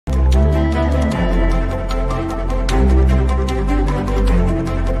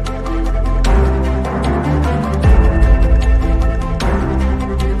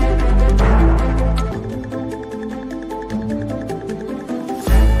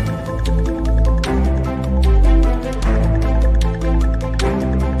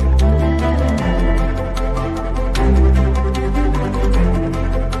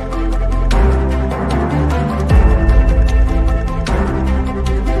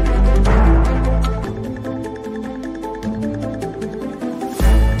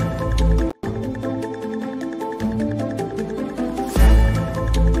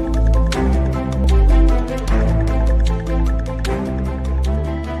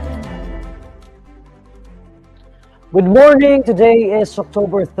Good morning. Today is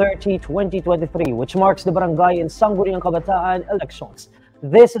October 30, 2023, which marks the Barangay and Sangguniang Kabataan elections.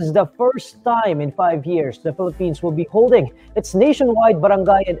 This is the first time in 5 years the Philippines will be holding its nationwide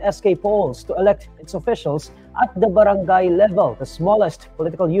barangay and SK polls to elect its officials at the barangay level, the smallest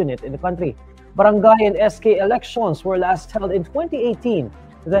political unit in the country. Barangay and SK elections were last held in 2018.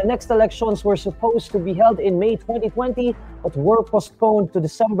 The next elections were supposed to be held in May 2020 but were postponed to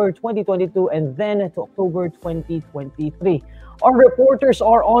December 2022 and then to October 2023. Our reporters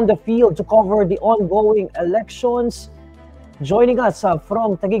are on the field to cover the ongoing elections. Joining us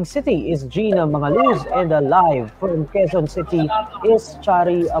from Taguig City is Gina Mangaluz, and live from Quezon City is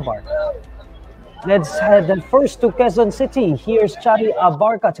Chari Abarca. Let's head first to Quezon City. Here's Chari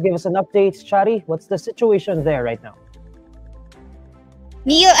Abarca to give us an update. Chari, what's the situation there right now?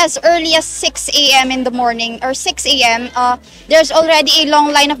 Neil, as early as 6 a.m. in the morning, or 6 a.m., there's already a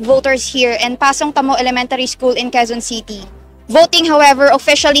long line of voters here in Pasong Tamo Elementary School in Quezon City. Voting, however,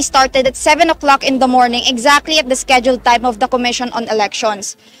 officially started at 7 o'clock in the morning, exactly at the scheduled time of the Commission on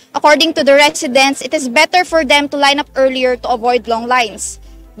Elections. According to the residents, it is better for them to line up earlier to avoid long lines.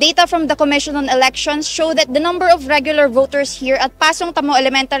 Data from the Commission on Elections show that the number of regular voters here at Pasong Tamo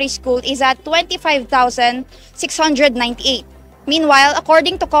Elementary School is at 25,698. Meanwhile,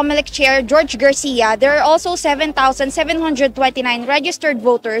 according to COMELEC Chair George Garcia, there are also 7,729 registered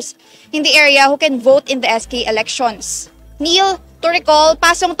voters in the area who can vote in the SK elections. Neil, to recall,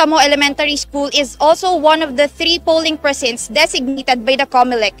 Pasong Tamo Elementary School is also one of the 3 polling precincts designated by the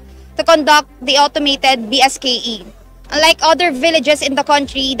COMELEC to conduct the automated BSKE. Unlike other villages in the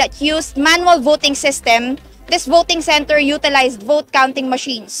country that used manual voting system, this voting center utilized vote counting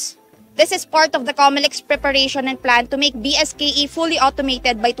machines. This is part of the COMELEC's preparation and plan to make BSKE fully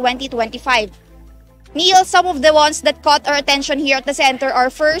automated by 2025. Neil, some of the ones that caught our attention here at the center are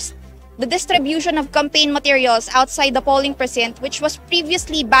first, the distribution of campaign materials outside the polling precinct, which was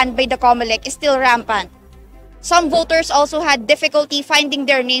previously banned by the COMELEC, is still rampant. Some voters also had difficulty finding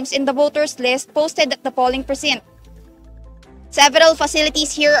their names in the voters list posted at the polling precinct. Several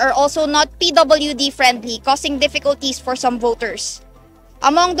facilities here are also not PWD friendly, causing difficulties for some voters.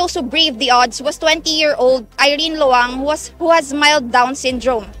 Among those who braved the odds was 20-year-old Irene Loang, who has mild Down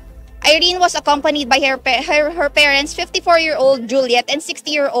syndrome. Irene was accompanied by her parents, 54-year-old Juliet and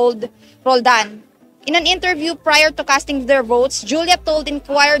 60-year-old Roldan. In an interview prior to casting their votes, Juliet told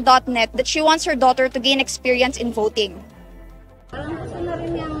INQUIRER.net that she wants her daughter to gain experience in voting. Parang gusto na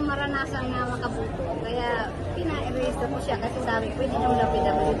rin niyang maranasan na makabuto. Kaya pina-erase ko siya kasi sabi pwede niyang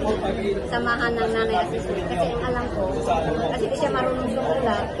lapid-lapid samahan ng nanay at isi. Kasi ang alam ko, kasi di siya marunong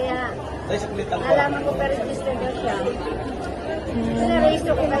sumulat. Kaya nalaman ko pa-register daw siya. Pina-erase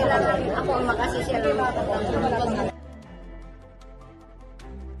ko kailangan ako ang makasisya ng mga.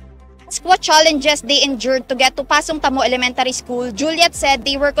 Asked what challenges they endured to get to Pasong Tamo Elementary School, Juliet said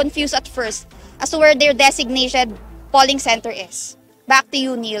they were confused at first as to where their designated polling center is. Back to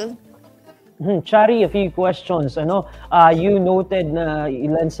you, Neil. Chari, a few questions. You noted na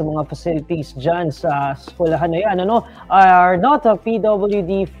ilan sa mga facilities dyan sa eskwelahan na yan, are not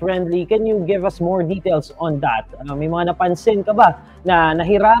PWD friendly. Can you give us more details on that? May mga napansin ka ba na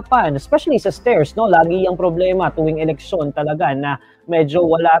nahirapan, especially sa stairs, no? Lagi yung problema tuwing eleksyon talaga na medyo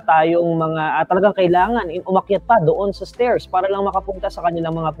wala tayong mga talagang kailangan umakyat pa doon sa stairs para lang makapunta sa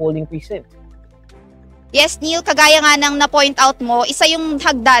kanilang mga polling precinct. Yes, Neil, kagaya nga ng na-point out mo, isa yung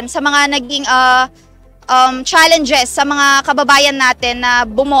hagdan sa mga naging challenges sa mga kababayan natin na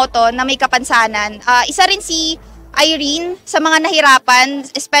bumoto na may kapansanan. Isa rin si Irene sa mga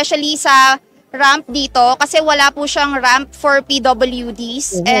nahirapan, especially sa ramp dito kasi wala po siyang ramp for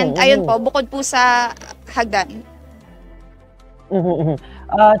PWDs. And ayun po, bukod po sa hagdan.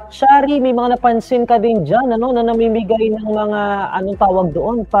 Chari, may mga napansin ka din dyan, na namimigay ng mga, anong tawag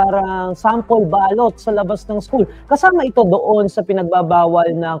doon, parang sample ballot sa labas ng school. Kasama ito doon sa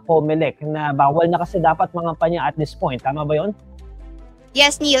pinagbabawal ng COMELEC, na bawal na kasi dapat mga panya at this point. Tama ba yun?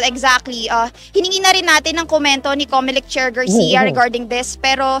 Yes, Neil, exactly. Hiningi na rin natin ng komento ni COMELEC Chair Garcia regarding this,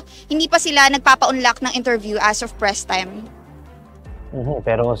 pero hindi pa sila nagpapa-unlock ng interview as of press time.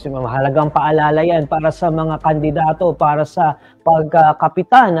 Pero mahalagang paalala yan para sa mga kandidato, para sa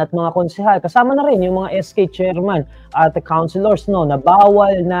pagkapitan at mga konsehal. Kasama na rin yung mga SK chairman at councilors, na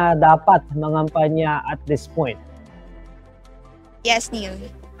bawal na dapat mangampanya at this point. Yes, Neil.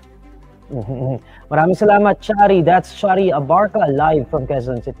 Maraming salamat, Chari. That's Chari Abarca live from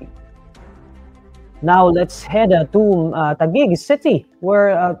Quezon City. Now let's head to Taguig City,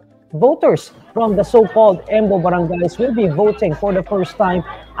 where voters from the so-called EMBO barangays will be voting for the first time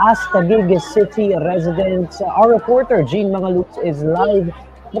as Taguig City residents. Our reporter, Jean Mangaluz, is live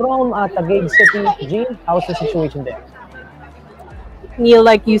from Taguig City. Jean, how's the situation there? Neil,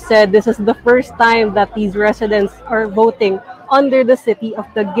 like you said, this is the first time that these residents are voting under the city of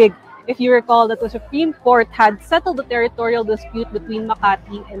Taguig. If you recall that the Supreme Court had settled the territorial dispute between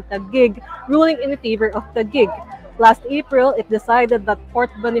Makati and Taguig, ruling in favor of Taguig. Last April, it decided that Port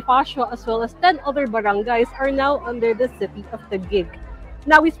Bonifacio as well as 10 other barangays are now under the city of Taguig.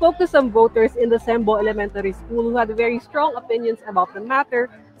 Now, we spoke to some voters in the Sembo Elementary School who had very strong opinions about the matter,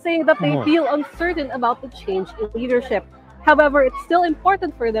 saying that they feel uncertain about the change in leadership. However, it's still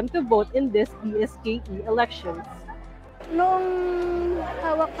important for them to vote in this BSKE elections. Noong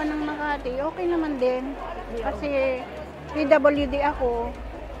hawak pa ng Makati, okay naman din. Kasi PWD ako,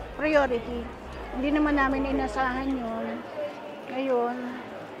 priority. Hindi naman namin inasahan yun. Ngayon,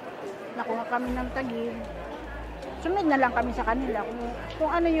 nakuha kami ng Taguig. Sumid na lang kami sa kanila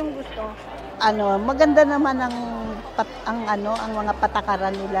kung ano yung gusto. Maganda naman ang mga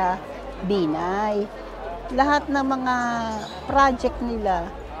patakaran nila, Binay. Lahat ng mga project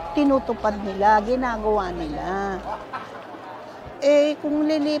nila, tinutupad nila, ginagawa nila. Kung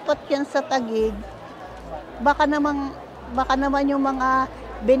lilipat yan sa Taguig, baka naman yung mga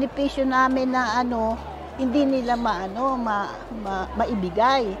benepisyo namin na hindi nila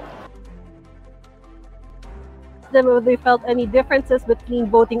maibigay. If they felt any differences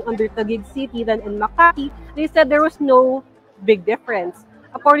between voting under Taguig City than in Makati, they said there was no big difference.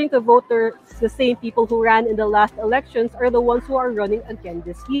 According to voters, the same people who ran in the last elections are the ones who are running again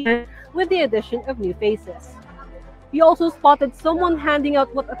this year, with the addition of new faces. We also spotted someone handing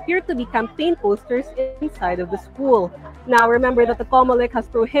out what appeared to be campaign posters inside of the school. Now, remember that the COMELEC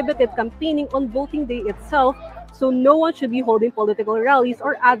has prohibited campaigning on voting day itself, so no one should be holding political rallies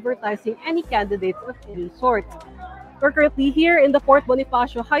or advertising any candidates of any sort. We're currently here in the Port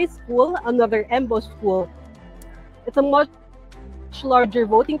Bonifacio High School, another EMBO school. It's a much larger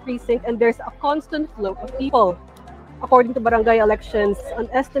voting precinct and there's a constant flow of people. According to barangay elections, an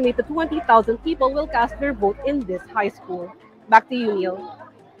estimated 20,000 people will cast their vote in this high school. Back to you, Neil.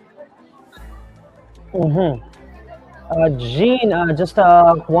 Jean, just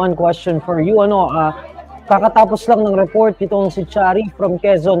one question for you. Kakatapos lang ng report itong si Chari from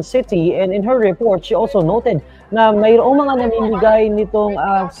Quezon City, and in her report, she also noted na mayroong mga namimigay nitong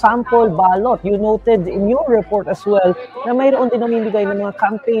sample ballot. You noted in your report as well na mayroon din namimigay ng mga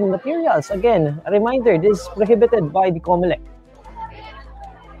campaign materials. Again, a reminder, this is prohibited by the COMELEC.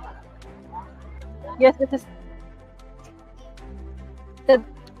 Yes, this is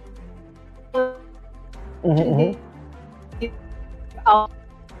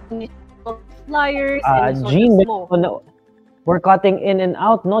flyers and Jean, we're cutting in and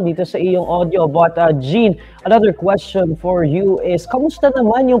out dito sa iyong audio, but Jean, another question for you is kamusta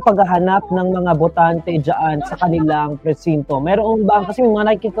naman yung paghahanap ng mga botante diyan sa kanilang presinto? Meron ba, kasi may mga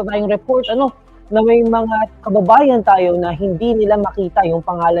nakikita tayong report na may mga kababayan tayo na hindi nila makita yung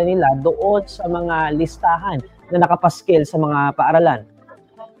pangalan nila doon sa mga listahan na nakapaskil sa mga paaralan?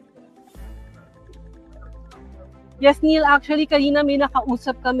 Yes, Neil, actually kanina may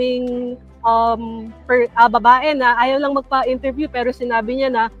nakausap kaming babae na ayaw lang magpa-interview pero sinabi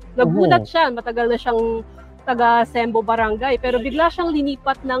niya na nagulat siya, matagal na siyang taga Sembo Barangay pero bigla siyang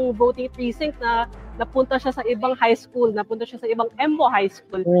linipat ng voting precinct na napunta siya sa ibang high school, napunta siya sa ibang Embo High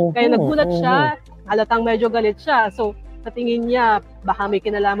School. Kaya nagulat siya, halatang medyo galit siya. So sa tingin niya baka may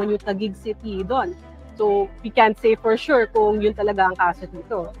kinalaman yung Taguig City doon. So we can't say for sure kung yun talaga ang kaso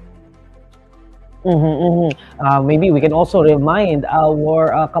dito. Maybe we can also remind our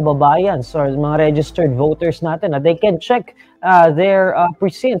kababayans or mga registered voters natin na they can check their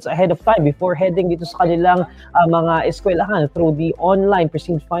precincts ahead of time before heading dito sa kanilang mga eskwelahan through the online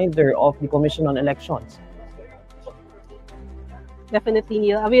precinct finder of the Commission on Elections. Definitely,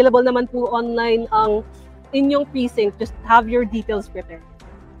 Neil. Available naman po online ang inyong precinct. Just have your details prepared.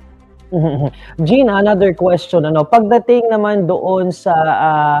 Gina, another question. Pagdating naman doon sa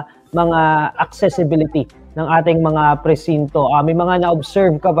mga accessibility ng ating mga presinto, may mga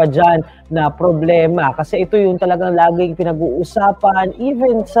na-observe ka ba dyan na problema? Kasi ito yung talagang laging pinag-uusapan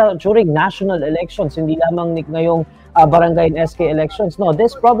even during national elections, hindi lamang ngayong barangay and SK elections. No,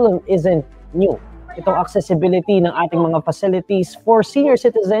 this problem isn't new. Itong accessibility ng ating mga facilities for senior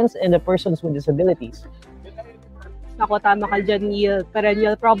citizens and the persons with disabilities. Ako, tama ka dyan, Neil.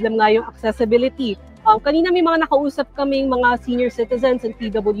 Perennial problem nga yung accessibility. Kanina may mga nakausap kaming mga senior citizens and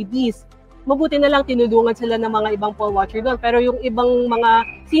PWDs. Mabuti na lang tinulungan sila ng mga ibang poll watcher doon. Pero yung ibang mga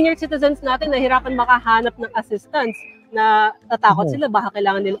senior citizens natin nahirapan makahanap ng assistance na tatakot sila baka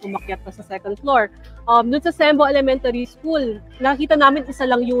kailangan nilang umakyat pa sa second floor. Doon sa Sembo Elementary School, nakita namin isa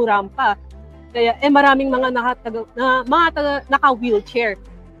lang yung rampa. Kaya maraming mga naka-wheelchair.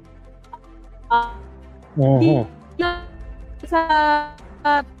 Mhm. Sa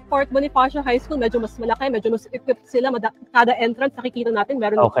Fort Bonifacio High School, medyo mas malaki, medyo mas equipped sila. Kada entrance, nakikita natin,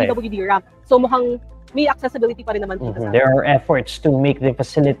 meron ng Okay. PWD ramp. So mukhang may accessibility pa rin naman dito sa There are efforts to make the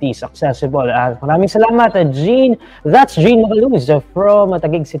facilities accessible. Maraming salamat, Jean. That's Jean Macaluz from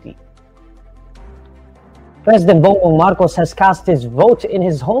Taguig City. President Bongbong Marcos has cast his vote in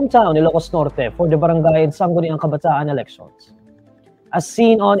his hometown, Ilocos Norte, for the Barangay and Sangguniang Kabataan elections. As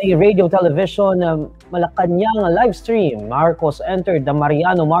seen on a radio television Malacanang live stream, Marcos entered the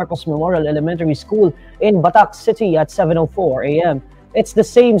Mariano Marcos Memorial Elementary School in Batak City at 7:04 a.m. It's the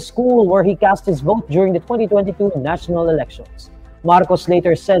same school where he cast his vote during the 2022 national elections. Marcos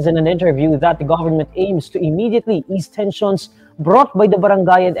later says in an interview that the government aims to immediately ease tensions brought by the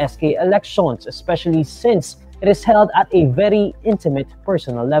barangay and SK elections, especially since it is held at a very intimate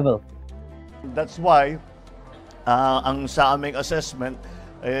personal level. That's why ang sa aming assessment,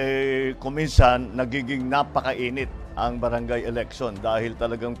 kuminsan nagiging napakainit ang barangay election dahil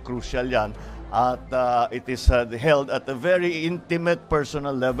talagang crucial yan at it is held at a very intimate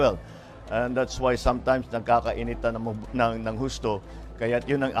personal level. And that's why sometimes nagkakainitan ng husto, kaya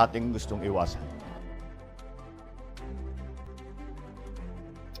yun ang ating gustong iwasan.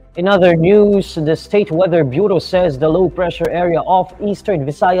 In other news, the State Weather Bureau says the low-pressure area off eastern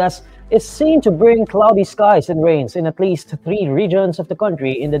Visayas is seen to bring cloudy skies and rains in at least 3 regions of the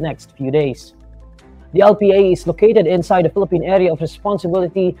country in the next few days. The LPA is located inside the Philippine Area of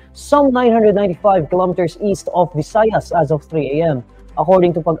Responsibility, some 995 kilometers east of Visayas as of 3 a.m.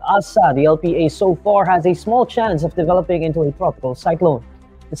 According to Pag-asa, the LPA so far has a small chance of developing into a tropical cyclone.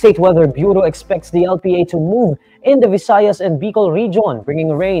 The State Weather Bureau expects the LPA to move in the Visayas and Bicol region,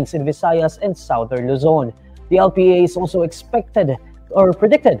 bringing rains in Visayas and southern Luzon. The LPA is also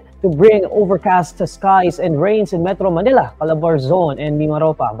predicted to bring overcast skies and rains in Metro Manila, Calabar Zone, and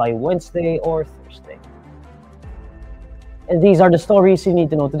Mimaropa by Wednesday or Thursday. And these are the stories you need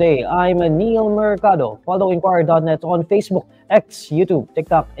to know today. I'm Neil Mercado. Follow INQUIRER.net on Facebook, X, YouTube,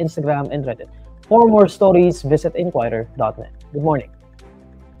 TikTok, Instagram, and Reddit. For more stories, visit INQUIRER.net. Good morning.